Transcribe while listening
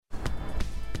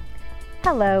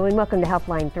Hello and welcome to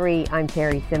Helpline 3. I'm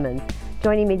Terry Simmons.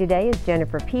 Joining me today is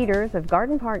Jennifer Peters of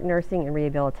Garden Park Nursing and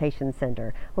Rehabilitation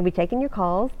Center. We'll be taking your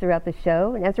calls throughout the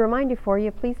show, and as a reminder for you,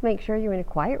 please make sure you're in a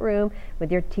quiet room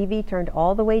with your TV turned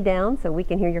all the way down so we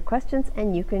can hear your questions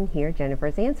and you can hear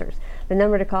Jennifer's answers. The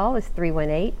number to call is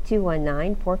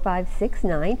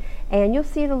 318-219-4569, and you'll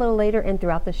see it a little later and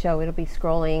throughout the show. It'll be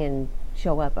scrolling and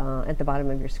show up at the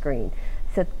bottom of your screen.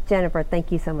 So Jennifer, thank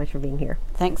you so much for being here.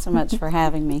 Thanks so much for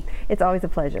having me. It's always a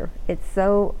pleasure. It's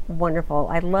so wonderful.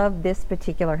 I love this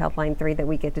particular Helpline 3 that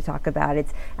we get to talk about.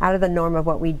 It's out of the norm of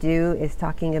what we do, is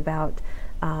talking about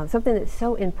something that's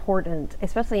so important,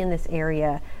 especially in this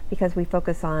area, because we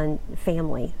focus on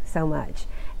family so much.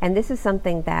 And this is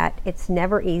something that it's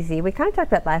never easy. We kind of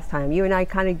talked about last time. You and I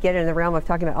kind of get in the realm of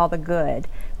talking about all the good,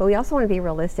 but we also want to be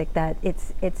realistic that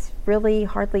it's really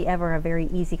hardly ever a very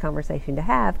easy conversation to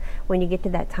have when you get to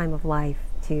that time of life,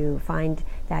 to find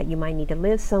that you might need to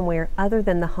live somewhere other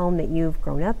than the home that you've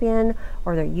grown up in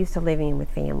or they're used to living in with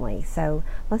family. So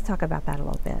let's talk about that a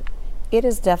little bit. It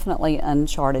is definitely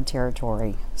uncharted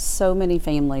territory. So many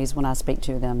families, when I speak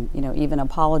to them, even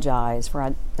apologize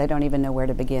for they don't even know where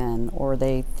to begin, or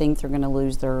they think they're going to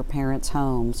lose their parents'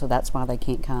 home, so that's why they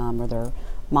can't come, or their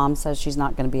mom says she's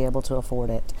not going to be able to afford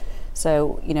it.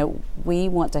 So, we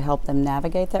want to help them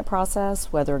navigate that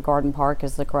process, whether Garden Park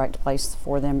is the correct place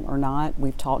for them or not.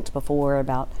 We've talked before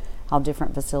about how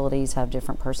different facilities have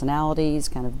different personalities,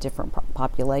 kind of different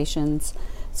populations.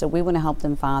 So we want to help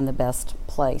them find the best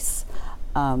place.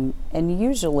 And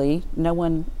usually no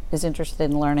one is interested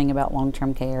in learning about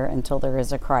long-term care until there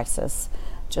is a crisis.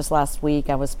 Just last week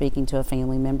I was speaking to a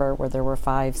family member where there were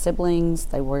 5 siblings.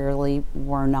 They really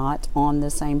were not on the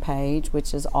same page,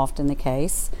 which is often the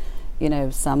case.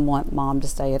 Some want mom to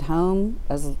stay at home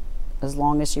as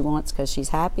long as she wants because she's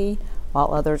happy,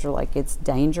 while others are like, it's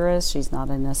dangerous, she's not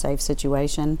in a safe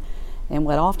situation. And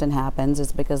what often happens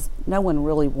is because no one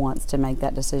really wants to make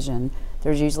that decision,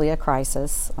 there's usually a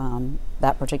crisis.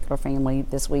 That particular family,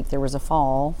 this week there was a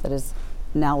fall that has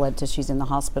now led to she's in the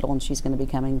hospital and she's going to be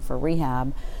coming for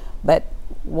rehab. But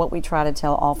what we try to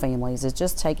tell all families is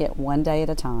just take it one day at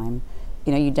a time.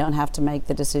 You don't have to make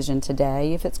the decision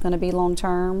today if it's going to be long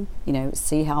term.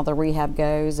 See how the rehab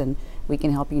goes, and we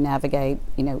can help you navigate,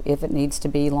 if it needs to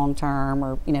be long term,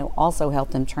 or, also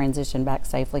help them transition back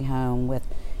safely home with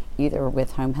either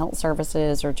with home health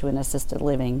services or to an assisted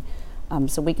living.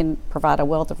 So we can provide a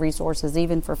wealth of resources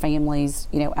even for families,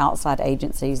 outside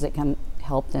agencies that can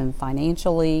help them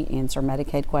financially, answer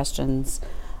Medicaid questions,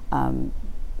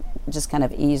 just kind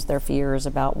of ease their fears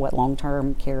about what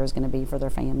long-term care is going to be for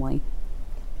their family.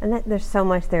 And there's so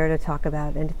much there to talk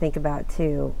about and to think about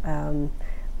too.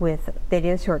 With that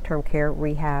is short-term care,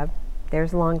 rehab,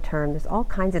 there's long-term, there's all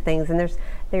kinds of things, and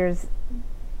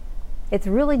it's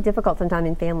really difficult sometimes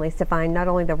in families to find not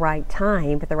only the right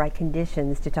time, but the right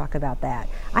conditions to talk about that.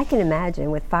 I can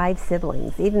imagine with 5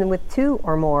 siblings, even with 2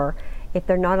 or more, if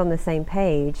they're not on the same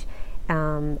page,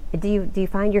 do you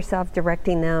find yourself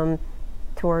directing them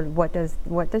toward what does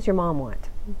your mom want?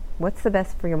 What's the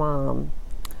best for your mom?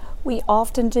 We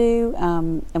often do,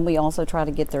 and we also try to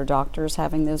get their doctors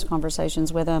having those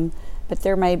conversations with them. But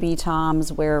there may be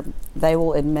times where they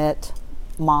will admit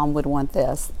mom would want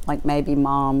this, like maybe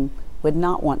mom would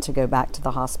not want to go back to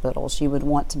the hospital. She would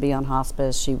want to be on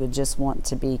hospice. She would just want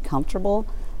to be comfortable,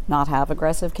 not have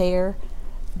aggressive care.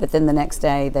 But then the next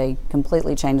day they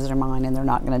completely change their mind and they're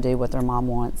not going to do what their mom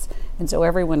wants. And so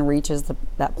everyone reaches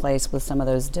that place with some of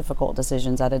those difficult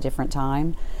decisions at a different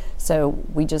time. So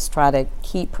we just try to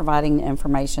keep providing the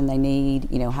information they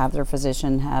need, have their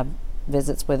physician have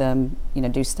visits with them,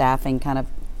 do staffing, kind of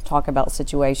talk about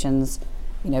situations,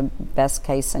 best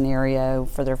case scenario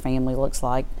for their family looks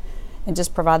like, and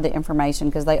just provide the information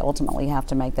because they ultimately have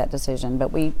to make that decision.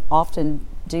 But we often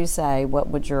do say, what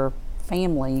would your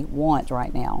family want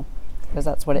right now? Because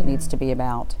that's what it needs to be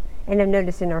about. And I've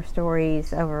noticed in our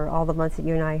stories over all the months that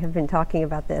you and I have been talking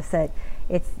about this, that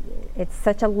it's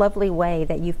such a lovely way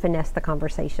that you finesse the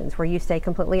conversations, where you stay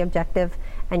completely objective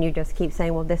and you just keep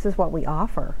saying, well, this is what we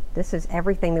offer. This is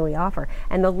everything that we offer.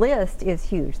 And the list is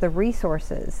huge. The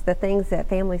resources, the things that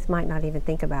families might not even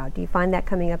think about. Do you find that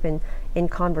coming up in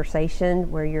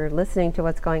conversation where you're listening to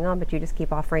what's going on, but you just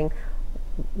keep offering,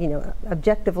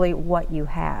 objectively what you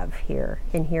have here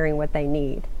and hearing what they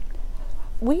need?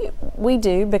 We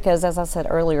do, because as I said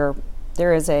earlier,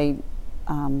 there is a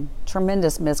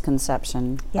tremendous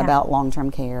misconception about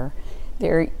long-term care.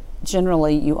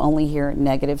 Generally, you only hear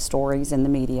negative stories in the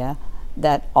media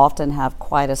that often have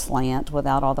quite a slant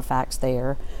without all the facts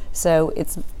there. So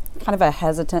it's kind of a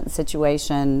hesitant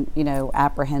situation,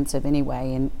 apprehensive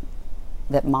anyway, and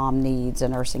that mom needs a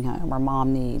nursing home or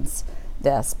mom needs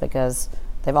this because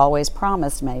they've always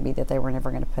promised maybe that they were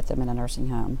never going to put them in a nursing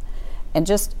home. And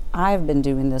just, I've been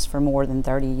doing this for more than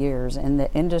 30 years, and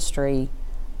the industry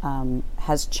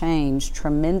has changed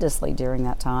tremendously during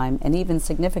that time, and even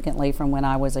significantly from when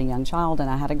I was a young child and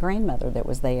I had a grandmother that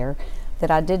was there that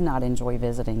I did not enjoy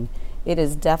visiting. It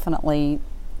is definitely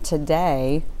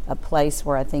today a place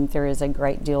where I think there is a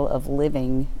great deal of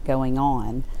living going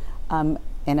on.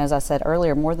 And as I said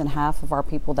earlier, more than half of our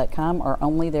people that come are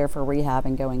only there for rehab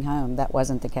and going home. That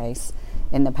wasn't the case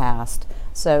in the past.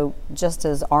 So just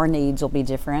as our needs will be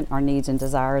different, our needs and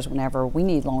desires whenever we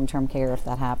need long-term care, if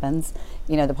that happens,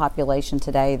 you know, the population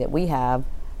today that we have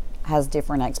has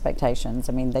different expectations.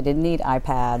 I mean, they didn't need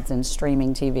iPads and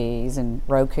streaming TVs and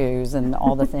Rokus and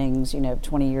all the things, you know,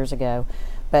 20 years ago.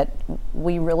 But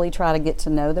we really try to get to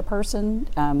know the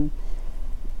person.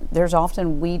 There's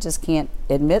often we just can't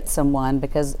admit someone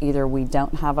because either we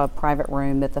don't have a private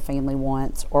room that the family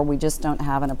wants, or we just don't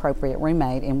have an appropriate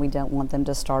roommate, and we don't want them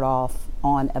to start off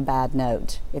on a bad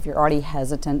note. If you're already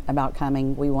hesitant about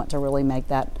coming, we want to really make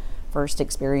that first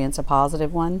experience a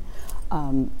positive one.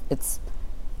 It's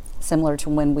similar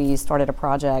to when we started a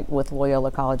project with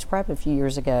Loyola College Prep a few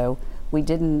years ago. We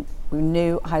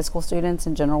knew high school students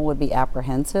in general would be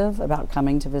apprehensive about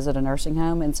coming to visit a nursing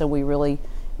home, and so we really,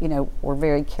 you know, we're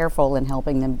very careful in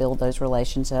helping them build those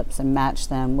relationships and match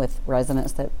them with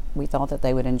residents that we thought that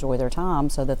they would enjoy their time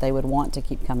so that they would want to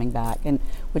keep coming back, and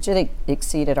which it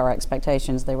exceeded our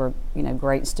expectations. They were, you know,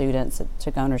 great students that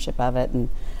took ownership of it, and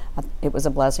it was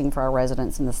a blessing for our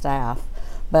residents and the staff.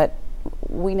 But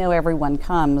we know everyone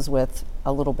comes with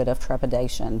a little bit of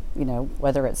trepidation, you know,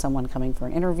 whether it's someone coming for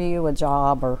an interview, a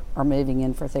job, or moving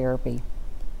in for therapy.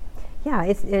 Yeah,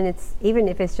 it's even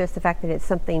if it's just the fact that it's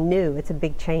something new, it's a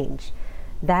big change.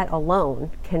 That alone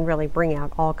can really bring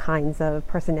out all kinds of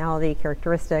personality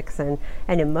characteristics and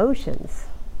emotions.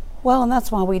 Well, and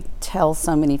that's why we tell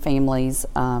so many families,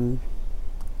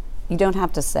 you don't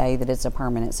have to say that it's a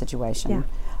permanent situation.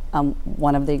 Yeah.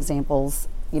 One of the examples,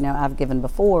 you know, I've given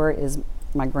before is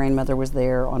my grandmother was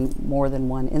there on more than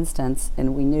one instance,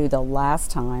 and we knew the last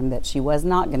time that she was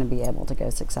not going to be able to go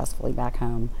successfully back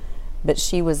home. But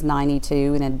she was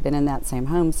 92 and had been in that same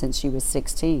home since she was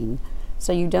 16.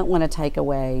 So you don't want to take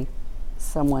away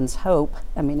someone's hope.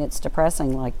 I mean, it's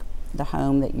depressing, like the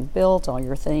home that you've built, all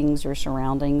your things, your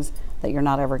surroundings, that you're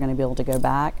not ever going to be able to go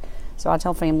back. So I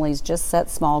tell families, just set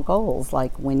small goals,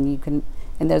 like when you can,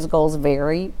 and those goals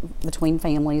vary between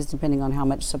families depending on how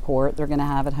much support they're going to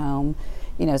have at home.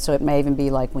 You know, so it may even be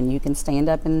like when you can stand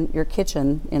up in your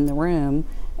kitchen in the room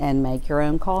and make your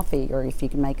own coffee, or if you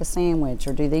can make a sandwich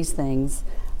or do these things.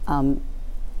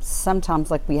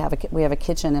 Sometimes, like we have a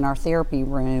kitchen in our therapy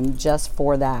room just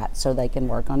for that, so they can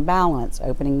work on balance,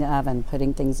 opening the oven,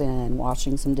 putting things in,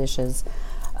 washing some dishes.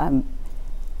 And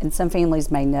some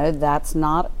families may know that's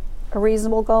not a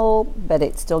reasonable goal, but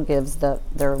it still gives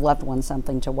their loved one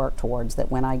something to work towards,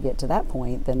 that when I get to that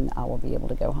point, then I will be able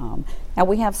to go home. Now,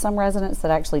 we have some residents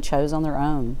that actually chose on their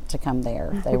own to come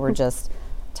there. They were just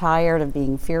tired of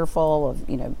being fearful of,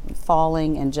 you know,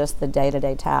 falling, and just the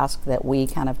day-to-day task that we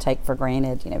kind of take for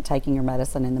granted, you know, taking your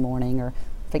medicine in the morning or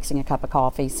fixing a cup of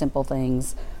coffee, simple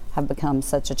things have become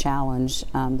such a challenge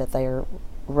that they're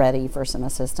ready for some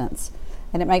assistance.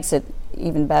 And it makes it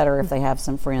even better if they have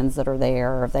some friends that are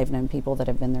there, or if they've known people that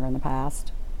have been there in the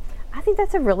past. I think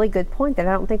that's a really good point that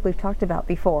I don't think we've talked about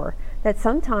before. That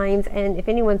sometimes, and if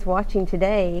anyone's watching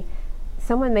today,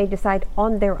 someone may decide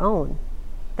on their own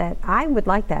that I would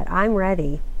like that. I'm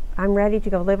ready. I'm ready to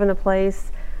go live in a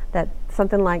place that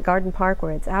something like Garden Park,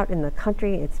 where it's out in the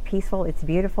country, it's peaceful, it's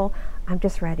beautiful. I'm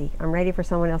just ready. I'm ready for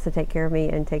someone else to take care of me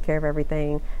and take care of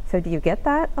everything. So do you get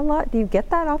that a lot? Do you get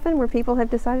that often where people have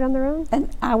decided on their own?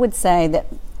 And I would say that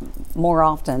more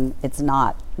often it's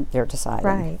not they're deciding.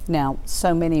 Right. Now,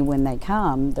 so many when they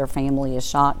come, their family is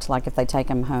shocked, like if they take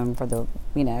them home for the,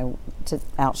 you know,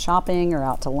 out shopping or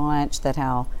out to lunch, that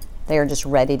how they're just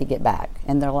ready to get back,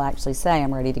 and they'll actually say,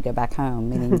 I'm ready to go back home,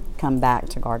 meaning come back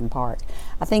to Garden Park.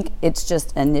 I think it's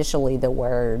just initially the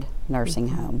word nursing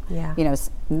home. Yeah. You know,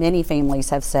 many families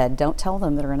have said, don't tell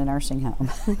them they're in a nursing home.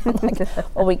 Like,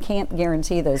 well, we can't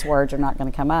guarantee those words are not going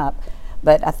to come up,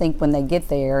 but I think when they get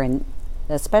there, and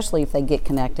especially if they get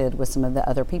connected with some of the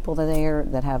other people that are there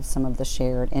that have some of the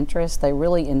shared interests, they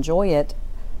really enjoy it.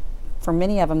 For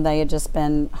many of them, they had just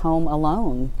been home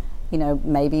alone, you know,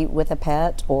 maybe with a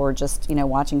pet, or just, you know,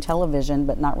 watching television,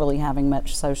 but not really having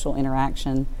much social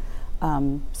interaction.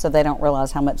 So they don't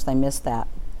realize how much they miss that.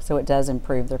 So it does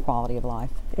improve their quality of life.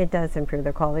 It does improve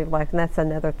their quality of life, and that's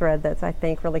another thread that's, I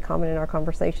think, really common in our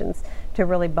conversations, to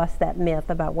really bust that myth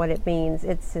about what it means.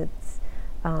 It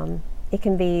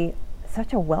can be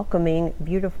such a welcoming,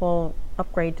 beautiful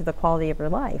upgrade to the quality of your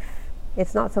life.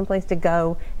 It's not someplace to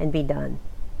go and be done.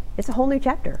 It's a whole new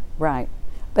chapter. Right.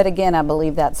 But again, I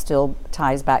believe that still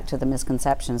ties back to the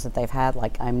misconceptions that they've had,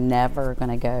 like I'm never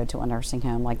going to go to a nursing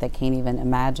home, like they can't even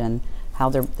imagine how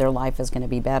their life is going to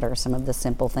be better, some of the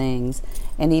simple things.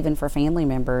 And even for family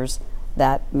members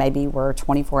that maybe were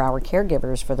 24-hour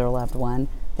caregivers for their loved one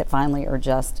that finally are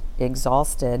just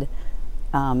exhausted,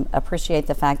 appreciate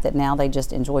the fact that now they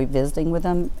just enjoy visiting with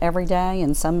them every day,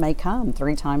 and some may come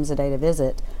 3 times a day to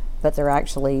visit, but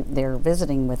they're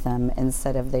visiting with them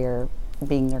instead of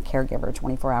being their caregiver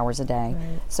 24 hours a day.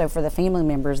 Right. So for the family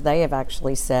members, they have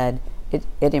actually said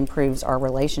it improves our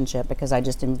relationship because I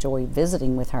just enjoy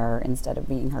visiting with her instead of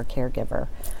being her caregiver.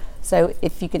 So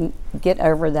if you can get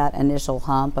over that initial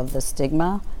hump of the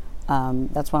stigma,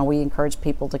 that's why we encourage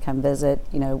people to come visit.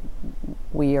 You know,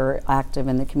 we are active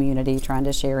in the community trying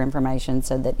to share information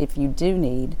so that if you do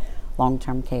need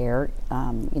long-term care,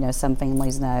 you know, some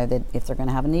families know that if they're going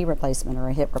to have a knee replacement or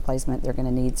a hip replacement, they're going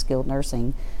to need skilled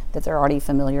nursing, that they're already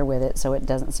familiar with it, so it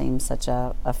doesn't seem such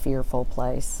a fearful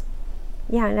place.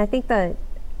 Yeah, and I think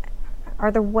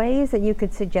are there ways that you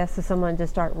could suggest to someone to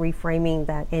start reframing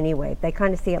that anyway? They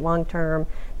kind of see it long term.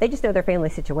 They just know their family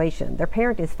situation. Their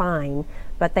parent is fine,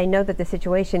 but they know that the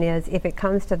situation is, if it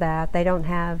comes to that,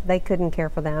 they couldn't care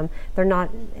for them. They're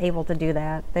not able to do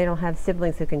that. They don't have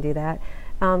siblings who can do that.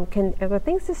 Are there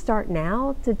things to start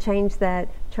now to change that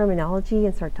terminology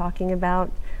and start talking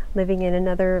about living in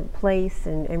another place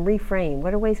and reframe?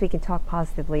 What are ways we can talk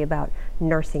positively about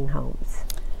nursing homes?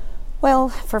 Well,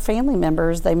 for family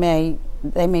members, they may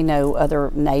know other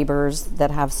neighbors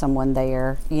that have someone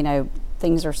there. You know,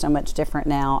 things are so much different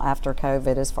now after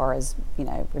COVID as far as, you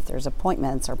know, if there's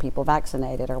appointments, are people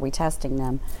vaccinated, are we testing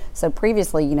them? So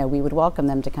previously, you know, we would welcome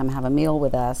them to come have a meal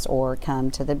with us or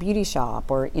come to the beauty shop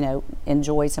or, you know,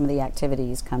 enjoy some of the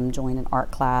activities, come join an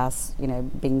art class, you know,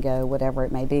 bingo, whatever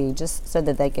it may be, just so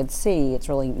that they could see it's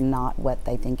really not what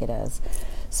they think it is.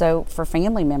 So for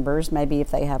family members, maybe if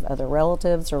they have other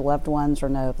relatives or loved ones or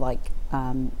know of like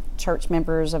church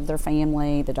members of their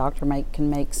family, the doctor can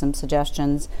make some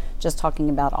suggestions, just talking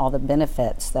about all the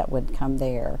benefits that would come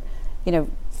there. You know,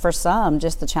 for some,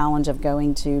 just the challenge of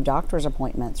going to doctor's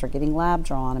appointments or getting lab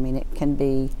drawn, I mean, it can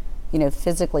be, you know,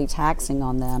 physically taxing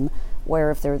on them,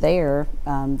 where if they're there,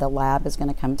 the lab is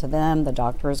going to come to them, the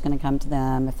doctor is going to come to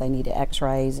them, if they need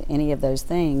x-rays, any of those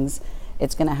things,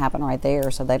 it's going to happen right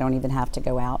there, so they don't even have to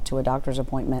go out to a doctor's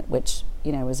appointment, which,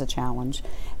 you know, is a challenge.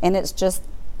 And it's just,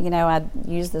 you know, I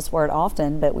use this word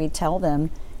often, but we tell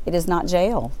them it is not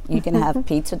jail. You can have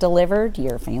pizza delivered,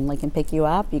 your family can pick you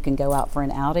up, you can go out for an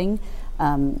outing.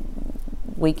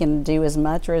 We can do as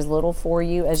much or as little for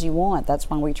you as you want. That's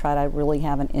why we try to really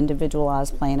have an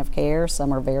individualized plan of care.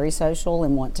 Some are very social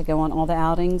and want to go on all the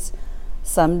outings.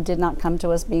 Some did not come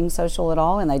to us being social at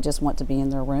all, and they just want to be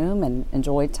in their room and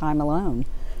enjoy time alone.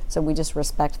 So we just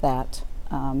respect that.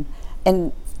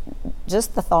 And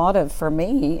just the thought of, for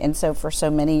me, and so for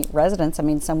so many residents, I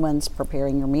mean, someone's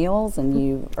preparing your meals and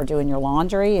you are doing your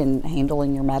laundry and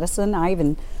handling your medicine. I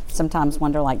even sometimes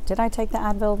wonder, like, did I take the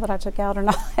Advil that I took out or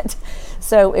not?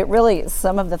 So it really,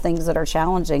 some of the things that are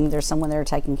challenging, there's someone there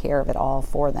taking care of it all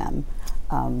for them.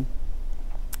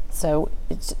 So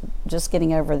it's just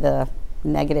getting over the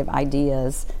negative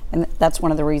ideas, and that's one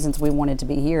of the reasons we wanted to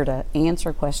be here, to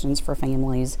answer questions for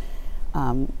families.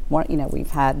 You know,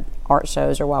 we've had art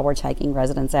shows, or while we're taking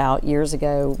residents out years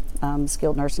ago,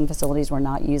 skilled nursing facilities were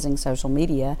not using social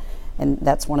media, and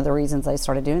that's one of the reasons they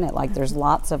started doing it. Like, there's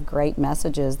lots of great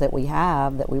messages that we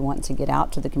have that we want to get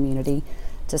out to the community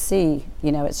to see.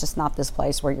 You know, it's just not this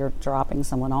place where you're dropping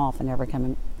someone off and never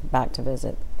coming back to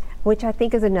visit. Which I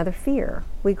think is another fear.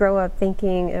 We grow up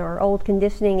thinking, our old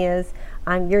conditioning is,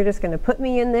 you're just going to put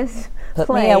me in this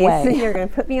place, me away. You're going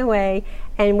to put me away,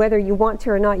 and whether you want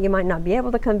to or not, you might not be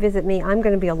able to come visit me. I'm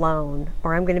going to be alone,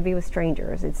 or I'm going to be with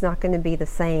strangers. It's not going to be the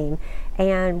same.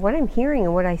 And what I'm hearing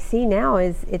and what I see now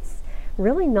is, it's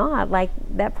really not like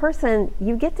that person.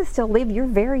 You get to still live your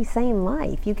very same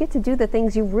life. You get to do the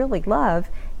things you really love,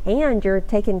 and you're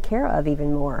taken care of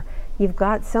even more. You've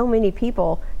got so many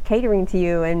people catering to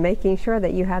you and making sure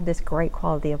that you have this great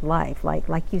quality of life.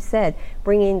 Like you said,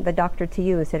 bringing the doctor to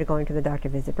you instead of going to the doctor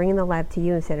visit, bringing the lab to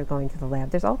you instead of going to the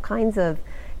lab. There's all kinds of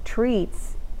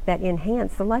treats that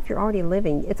enhance the life you're already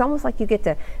living. It's almost like you get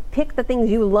to pick the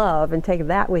things you love and take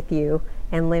that with you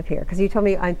and live here. Because you told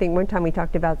me, I think one time we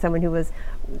talked about someone who was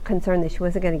concerned that she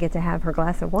wasn't going to get to have her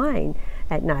glass of wine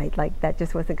at night. Like, that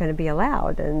just wasn't going to be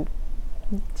allowed. And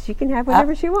she can have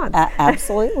whatever she wants.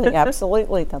 Absolutely,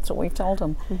 absolutely. That's what we've told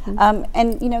them.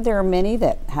 And you know, there are many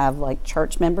that have like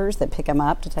church members that pick them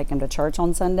up to take them to church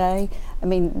on Sunday. I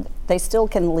mean, they still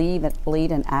can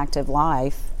lead an active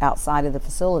life outside of the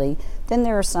facility. Then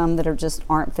there are some that just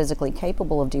aren't physically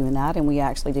capable of doing that, and we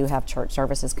actually do have church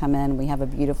services come in. We have a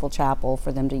beautiful chapel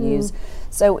for them to use.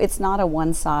 So it's not a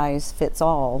one size fits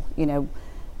all, you know,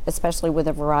 especially with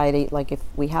a variety. Like if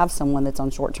we have someone that's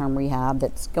on short-term rehab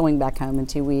that's going back home in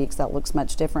 2 weeks, that looks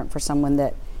much different for someone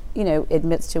that, you know,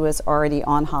 admits to us already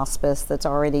on hospice, that's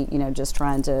already, you know, just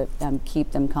trying to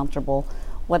keep them comfortable.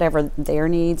 Whatever their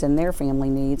needs and their family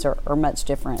needs are much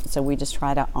different. So we just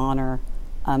try to honor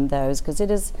those, because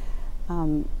it is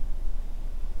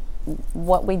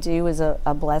what we do is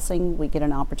a blessing. We get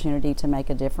an opportunity to make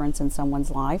a difference in someone's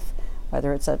life,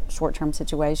 whether it's a short-term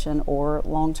situation or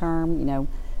long-term. You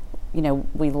know,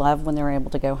 we love when they're able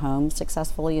to go home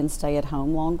successfully and stay at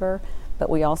home longer, but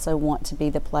we also want to be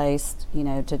the place, you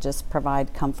know, to just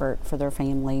provide comfort for their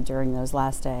family during those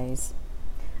last days.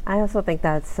 I also think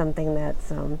that's something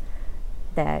that's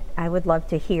that I would love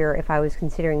to hear if I was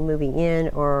considering moving in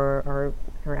or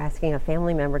asking a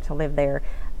family member to live there.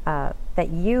 That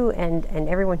you and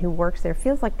everyone who works there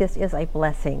feels like this is a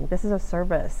blessing. This is a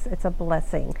service. It's a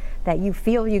blessing that you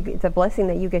feel it's a blessing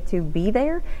that you get to be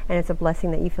there, and it's a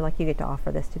blessing that you feel like you get to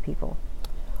offer this to people.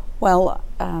 Well,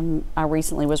 I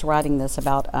recently was writing this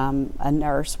about a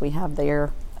nurse we have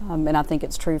there, and I think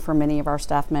it's true for many of our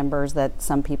staff members that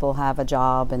some people have a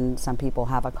job and some people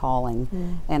have a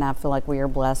calling, and I feel like we are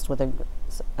blessed with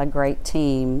a great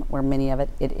team where many of it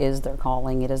is their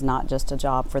calling. It is not just a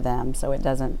job for them, so it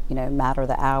doesn't, you know, matter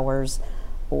the hours,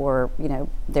 or, you know,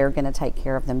 they're going to take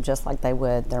care of them just like they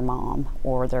would their mom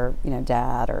or their, you know,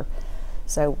 dad. Or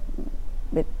so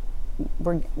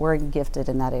we're gifted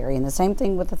in that area. And the same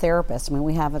thing with the therapist. I mean,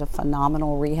 we have a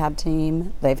phenomenal rehab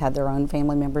team. They've had their own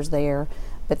family members there,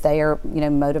 but they are, you know,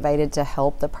 motivated to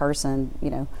help the person, you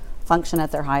know, function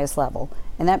at their highest level.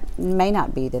 And that may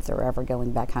not be that they're ever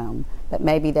going back home, but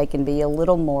maybe they can be a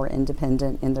little more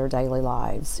independent in their daily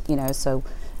lives, you know. So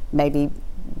maybe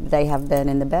they have been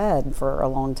in the bed for a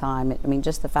long time. I mean,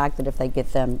 just the fact that if they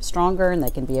get them stronger and they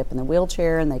can be up in the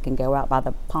wheelchair and they can go out by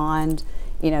the pond,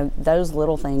 you know, those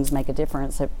little things make a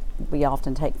difference that we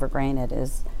often take for granted,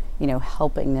 is, you know,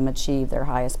 helping them achieve their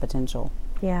highest potential.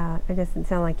 Yeah, it doesn't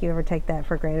sound like you ever take that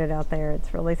for granted out there.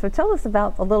 It's really, so tell us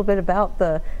about a little bit about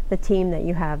the team that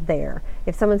you have there.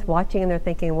 If someone's watching and they're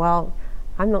thinking, well,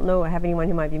 I don't know, I have anyone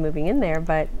who might be moving in there,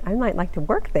 but I might like to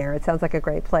work there. It sounds like a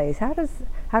great place. How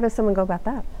does someone go about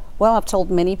that? Well, I've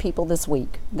told many people this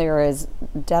week there is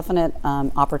definite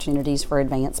opportunities for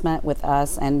advancement with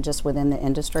us and just within the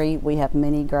industry. We have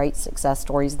many great success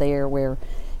stories there where,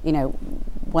 you know,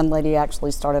 one lady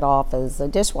actually started off as a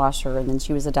dishwasher, and then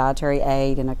she was a dietary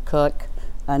aide and a cook,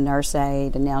 a nurse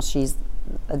aide, and now she's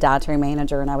a dietary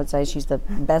manager, and I would say she's the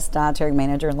best dietary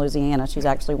manager in Louisiana. She's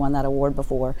actually won that award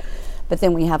before. But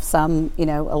then we have some, you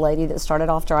know, a lady that started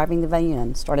off driving the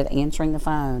van, started answering the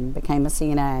phone, became a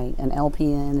CNA, an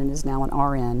LPN, and is now an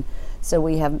RN. So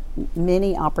we have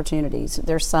many opportunities.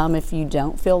 There's some, if you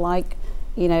don't feel like,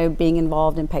 you know, being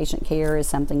involved in patient care is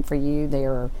something for you,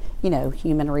 there are, you know,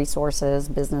 human resources,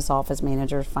 business office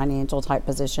managers, financial type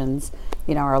positions.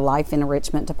 You know, our life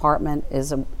enrichment department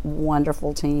is a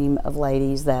wonderful team of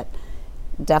ladies that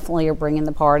definitely are bringing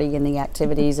the party and the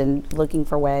activities and looking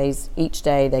for ways each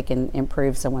day they can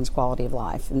improve someone's quality of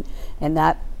life. And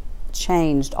that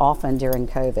changed often during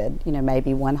COVID. You know,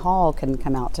 maybe one hall couldn't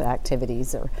come out to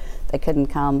activities, or they couldn't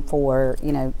come for,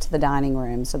 you know, to the dining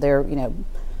room. So they're, you know,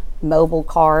 mobile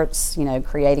carts, you know,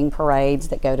 creating parades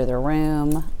that go to their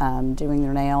room, doing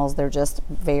their nails. They're just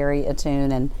very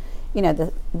attuned. And, you know,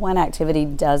 the one activity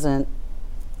doesn't,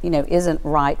 you know, isn't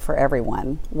right for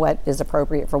everyone. What is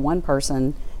appropriate for one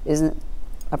person isn't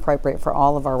appropriate for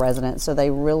all of our residents. So they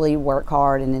really work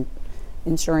hard in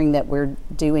ensuring that we're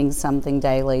doing something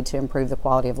daily to improve the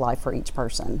quality of life for each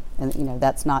person. And, you know,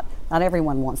 that's not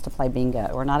everyone wants to play bingo,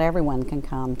 or not everyone can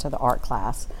come to the art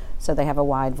class. So they have a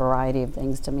wide variety of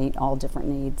things to meet all different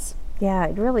needs. Yeah,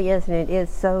 it really is, and it is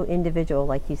so individual,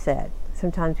 like you said.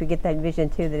 Sometimes we get that vision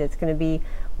too, that it's going to be,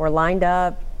 we're lined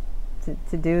up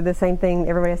to do the same thing.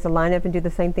 Everybody has to line up and do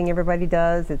the same thing everybody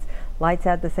does. It's lights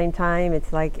out at the same time.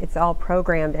 It's like it's all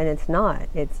programmed, and it's not.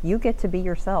 It's you get to be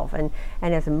yourself, and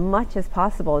as much as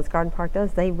possible, as Garden Park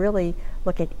does, they really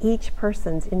look at each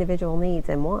person's individual needs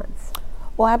and wants.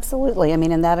 Well, absolutely. I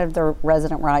mean, and that are the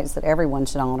resident rights that everyone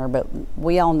should honor. But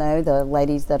we all know the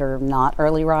ladies that are not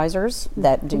early risers,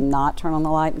 that do not turn on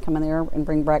the light and come in there and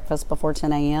bring breakfast before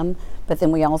 10 a.m. But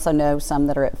then we also know some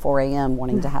that are at 4 a.m.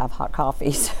 wanting to have hot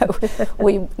coffee. So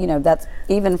that's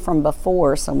even from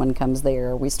before someone comes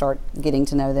there, we start getting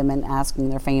to know them and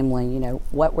asking their family,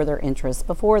 what were their interests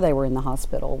before they were in the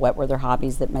hospital? What were their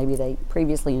hobbies that maybe they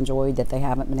previously enjoyed that they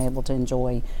haven't been able to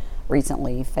enjoy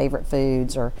recently, favorite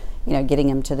foods, or getting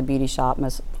them to the beauty shop.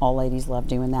 Most all ladies love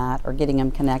doing that, or getting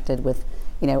them connected with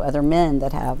other men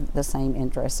that have the same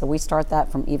interests. So we start that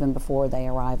from even before they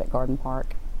arrive at Garden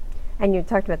Park. And you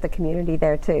talked about the community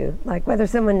there too, like whether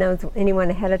someone knows anyone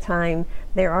ahead of time.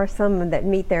 There are some that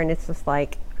meet there and it's just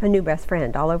like a new best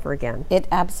friend all over again. It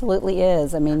absolutely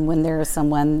is. I mean, when there is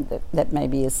someone that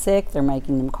maybe is sick, they're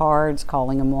making them cards,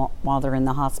 calling them while they're in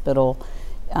the hospital.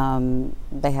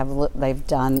 They've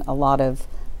done a lot of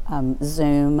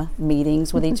Zoom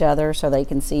meetings with each other so they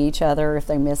can see each other if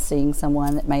they miss seeing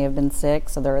someone that may have been sick.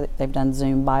 So they've done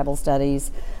Zoom Bible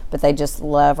studies, but they just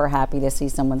love or happy to see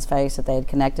someone's face that they had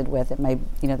connected with that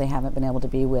they haven't been able to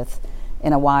be with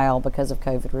in a while because of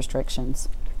COVID restrictions.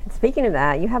 Speaking of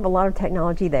that, you have a lot of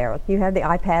technology there. You have the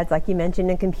iPads, like you mentioned,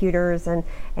 and computers, and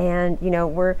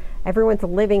everyone's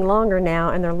living longer now,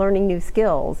 and they're learning new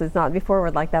skills. It's not before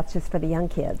like that's just for the young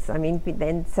kids. I mean,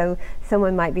 and so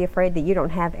someone might be afraid that you don't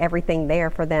have everything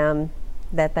there for them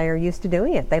that they are used to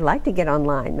doing it. They like to get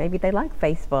online. Maybe they like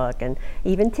Facebook and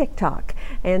even TikTok.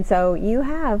 And so you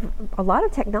have a lot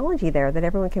of technology there that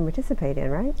everyone can participate in,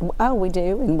 right? Oh, we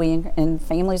do. And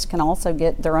families can also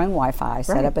get their own Wi-Fi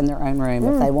set up in their own room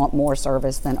if they want more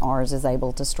service than ours is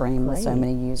able to stream with so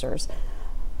many users.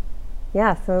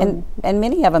 Yeah. So and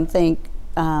many of them think,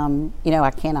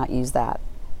 I cannot use that.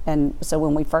 And so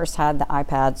when we first had the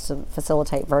iPads to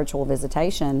facilitate virtual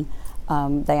visitation,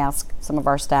 they asked some of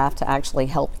our staff to actually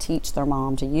help teach their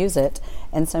mom to use it.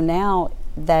 And so now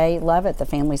they love it. The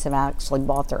families have actually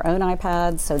bought their own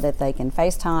iPads so that they can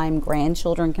FaceTime,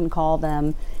 grandchildren can call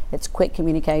them. It's quick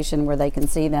communication where they can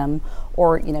see them,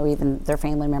 or even their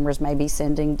family members may be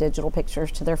sending digital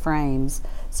pictures to their frames.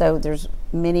 So there's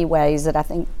many ways that I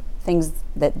think things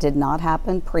that did not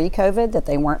happen pre-COVID, that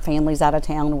they weren't families out of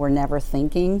town, were never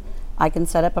thinking I can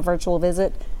set up a virtual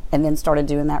visit, and then started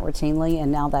doing that routinely,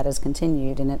 and now that has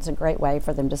continued, and it's a great way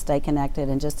for them to stay connected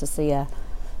and just to see a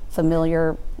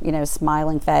familiar,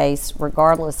 smiling face,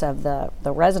 regardless of the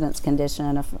resident's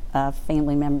condition, a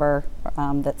family member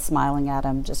that's smiling at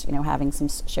them, just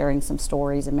sharing some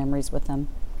stories and memories with them.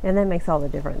 And that makes all the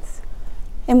difference.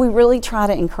 And we really try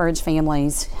to encourage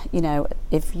families,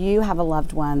 if you have a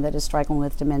loved one that is struggling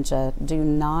with dementia, do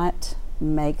not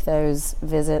make those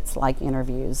visits like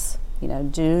interviews.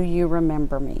 Do you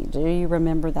remember me? Do you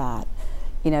remember that?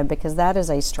 Because that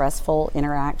is a stressful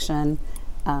interaction.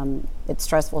 It's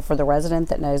stressful for the resident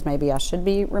that knows maybe I should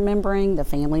be remembering. The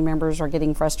family members are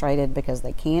getting frustrated because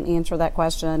they can't answer that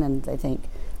question, and they think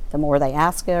the more they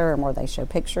ask it or more they show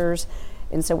pictures.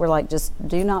 And so we're like, just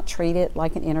do not treat it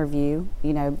like an interview.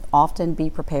 Often be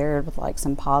prepared with like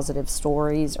some positive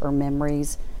stories or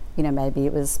memories. Maybe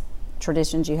it was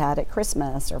traditions you had at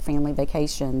Christmas or family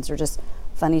vacations, or just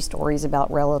funny stories about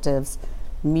relatives.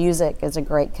 Music is a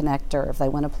great connector if they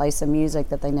want to play some music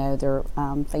that they know their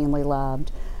family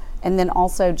loved. And then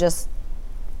also just,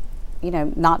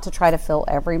 not to try to fill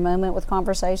every moment with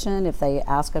conversation. If they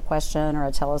ask a question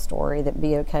or tell a story, that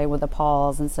be okay with a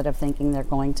pause instead of thinking they're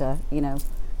going to,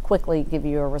 quickly give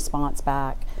you a response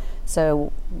back.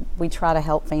 So we try to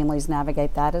help families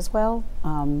navigate that as well,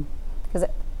 because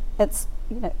it's,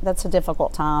 that's a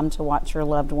difficult time to watch your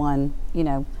loved one,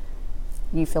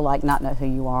 you feel like not know who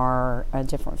you are, or a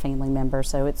different family member.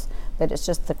 So it's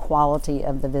just the quality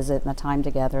of the visit and the time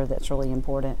together that's really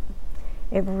important.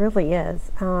 It really is.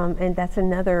 And that's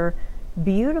another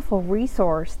beautiful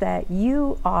resource that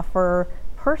you offer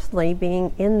personally,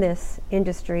 being in this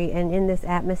industry and in this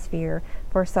atmosphere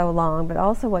for so long, but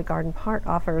also what Garden Park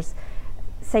offers.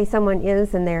 Say someone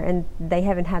is in there and they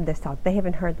haven't had this talk, they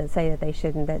haven't heard that say that they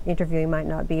shouldn't, that interviewing might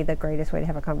not be the greatest way to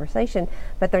have a conversation,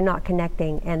 but they're not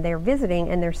connecting, and they're visiting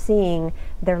and they're seeing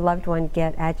their loved one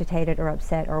get agitated or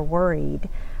upset or worried.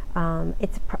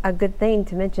 It's a good thing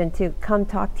to mention to come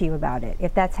talk to you about it.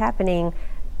 If that's happening,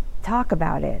 talk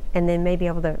about it, and then maybe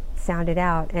able to sound it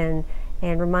out and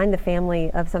remind the family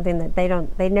of something that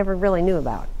they never really knew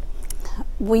about.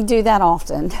 We do that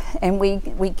often, and we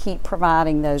keep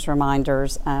providing those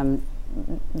reminders.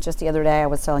 Just the other day I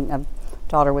was telling a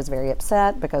daughter was very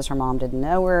upset because her mom didn't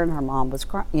know her, and her mom was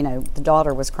the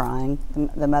daughter was crying.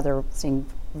 The mother seemed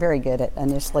very good at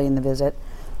initially in the visit,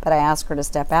 But I asked her to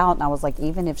step out, and I was like,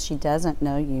 even if she doesn't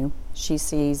know you, she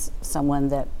sees someone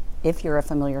that, if you're a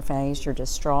familiar face, you're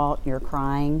distraught, you're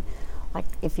crying, like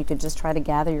if you could just try to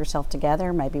gather yourself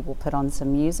together, maybe we'll put on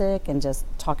some music and just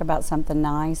talk about something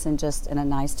nice and just in a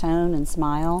nice tone and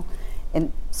smile.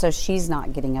 And so she's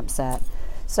not getting upset.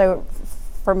 So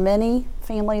for many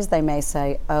families, they may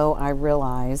say, oh, I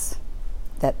realize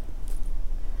that,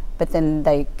 but then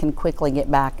they can quickly get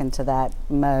back into that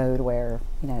mode where,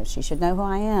 she should know who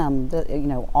I am,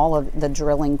 all of the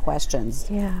drilling questions,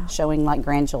 showing like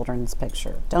grandchildren's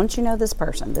picture. Don't you know this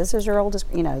person? This is your oldest,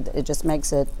 it just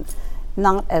makes it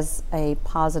not as a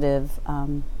positive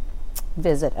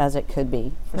visit as it could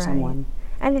be for someone.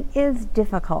 And it is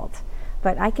difficult.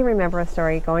 But I can remember a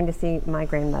story going to see my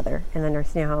grandmother in the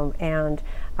nursing home, and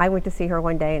I went to see her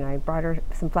one day and I brought her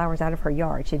some flowers out of her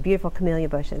yard. She had beautiful camellia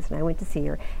bushes, and I went to see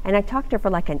her and I talked to her for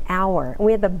like an hour, and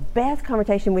we had the best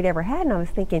conversation we'd ever had, and I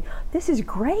was thinking, this is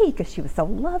great, because she was so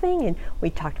loving, and we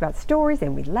talked about stories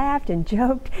and we laughed and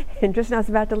joked, and just when I was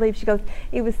about to leave, she goes,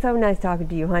 it was so nice talking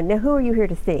to you, hon. Now who are you here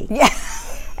to see? Yeah.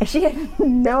 And she had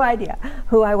no idea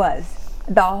who I was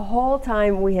the whole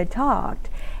time we had talked.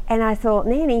 And I said,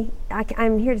 Nanny,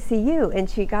 I'm here to see you. And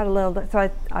she got a little,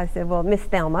 so I said, well, Miss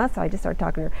Thelma. So I just started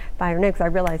talking to her by her name, because I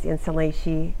realized instantly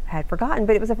she had forgotten,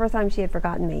 but it was the first time she had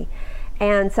forgotten me.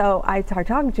 And so I started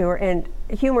talking to her, and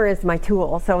humor is my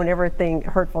tool. So whenever anything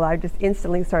hurtful, I just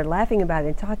instantly started laughing about it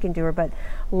and talking to her. But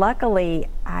luckily,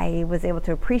 I was able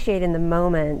to appreciate in the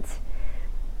moment,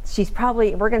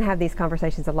 we're going to have these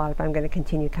conversations a lot if I'm going to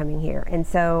continue coming here. And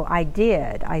so I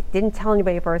did. I didn't tell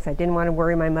anybody at first. I didn't want to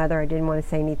worry my mother. I didn't want to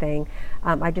say anything.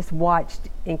 I just watched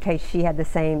in case she had the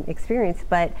same experience.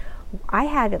 But I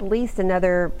had at least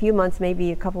another few months,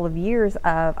 maybe a couple of years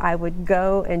of, I would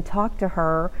go and talk to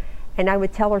her, and I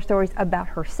would tell her stories about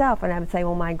herself, and I would say,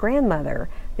 well, my grandmother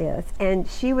this, and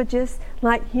she would just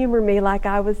like humor me like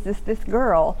I was just this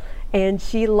girl, and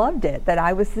she loved it that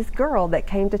I was this girl that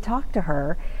came to talk to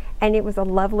her. And it was a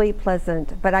lovely,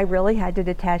 pleasant, but I really had to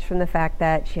detach from the fact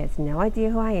that she has no idea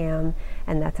who I am,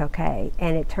 and that's okay.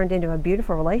 And it turned into a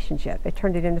beautiful relationship. It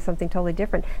turned it into something totally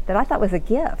different that I thought was a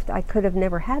gift. I could have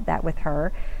never had that with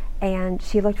her, and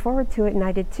she looked forward to it, and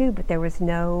I did too, but there was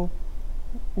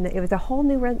it was a whole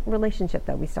new relationship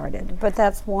that we started. But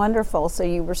that's wonderful. So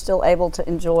you were still able to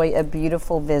enjoy a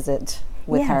beautiful visit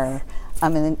with her. I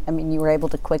mean, you were able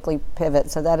to quickly pivot.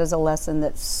 So that is a lesson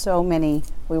that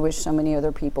we wish so many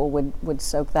other people would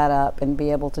soak that up and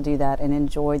be able to do that and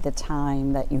enjoy the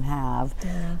time that you have.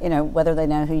 Yeah. Whether they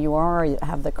know who you are or you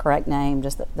have the correct name,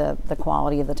 just the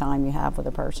quality of the time you have with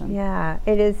a person. Yeah,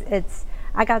 it is.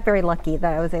 I got very lucky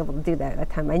that I was able to do that at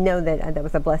that time. I know that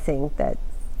was a blessing that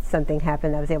something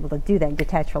happened. I was able to do that and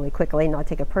detach really quickly and not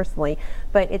take it personally.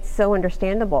 But it's so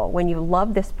understandable when you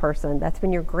love this person that's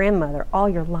been your grandmother all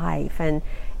your life, and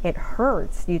it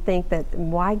hurts. You think that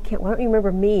why don't you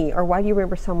remember me, or why do you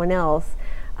remember someone else?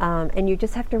 And you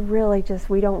just have to really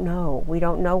we don't know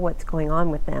what's going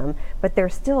on with them, but they're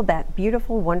still that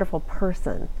beautiful, wonderful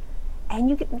person, and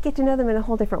you get to know them in a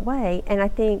whole different way. And I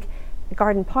think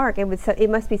Garden Park, it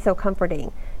must be so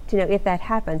comforting to know if that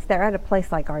happens, they're at a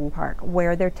place like Garden Park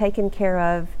where they're taken care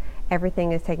of,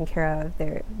 everything is taken care of,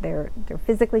 they're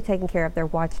physically taken care of, they're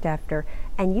watched after,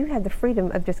 and you have the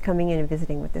freedom of just coming in and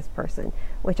visiting with this person,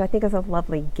 which I think is a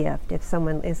lovely gift if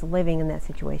someone is living in that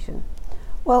situation.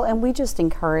 Well, and we just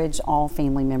encourage all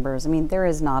family members. I mean, there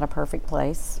is not a perfect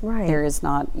place. Right. There is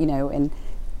not, and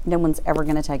no one's ever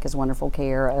going to take as wonderful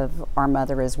care of our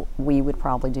mother as we would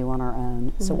probably do on our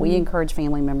own. Mm-hmm. So we encourage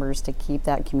family members to keep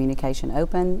that communication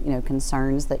open,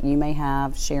 concerns that you may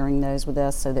have, sharing those with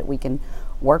us so that we can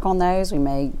work on those. We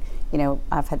may,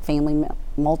 I've had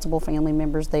multiple family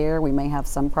members there. We may have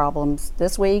some problems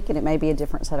this week, and it may be a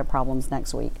different set of problems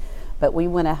next week. But we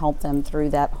want to help them through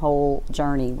that whole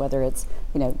journey, whether it's,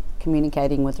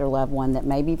 communicating with their loved one that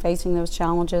may be facing those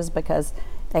challenges, because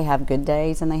they have good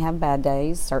days and they have bad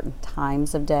days. Certain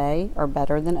times of day are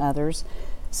better than others.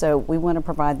 So we want to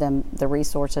provide them the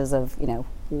resources of,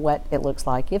 what it looks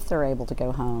like if they're able to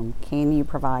go home. Can you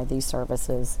provide these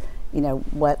services?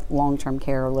 What long-term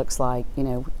care looks like,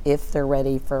 if they're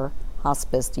ready for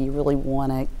hospice. Do you really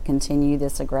want to continue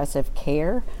this aggressive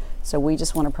care? So we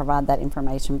just want to provide that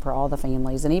information for all the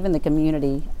families and even the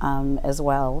community as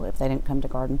well if they didn't come to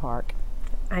Garden Park.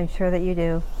 I'm sure that you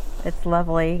do. It's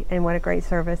lovely, and what a great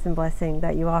service and blessing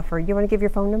that you offer. You want to give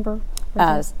your phone number?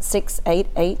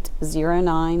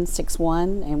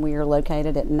 688-0961, and we are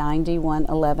located at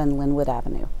 9111 Linwood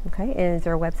Avenue. Okay, and is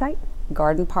there a website?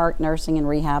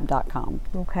 GardenParkNursingandRehab.com.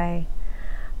 Okay.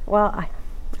 Well,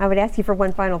 I would ask you for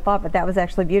one final thought, but that was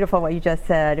actually beautiful what you just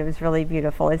said. It was really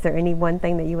beautiful. Is there any one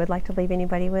thing that you would like to leave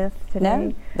anybody with today?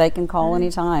 No, they can call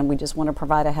anytime. We just want to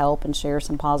provide a help and share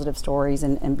some positive stories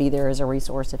and be there as a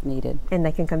resource if needed. And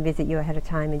they can come visit you ahead of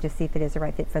time and just see if it is the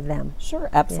right fit for them. Sure,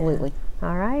 absolutely. Yeah.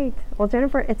 All right. Well,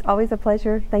 Jennifer, it's always a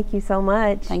pleasure. Thank you so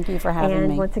much. Thank you for having me.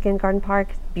 And once again, Garden Park,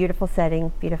 beautiful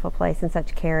setting, beautiful place, and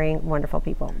such caring, wonderful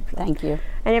people. Thank you.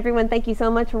 And everyone, thank you so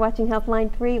much for watching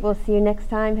Helpline 3. We'll see you next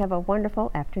time. Have a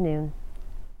wonderful afternoon.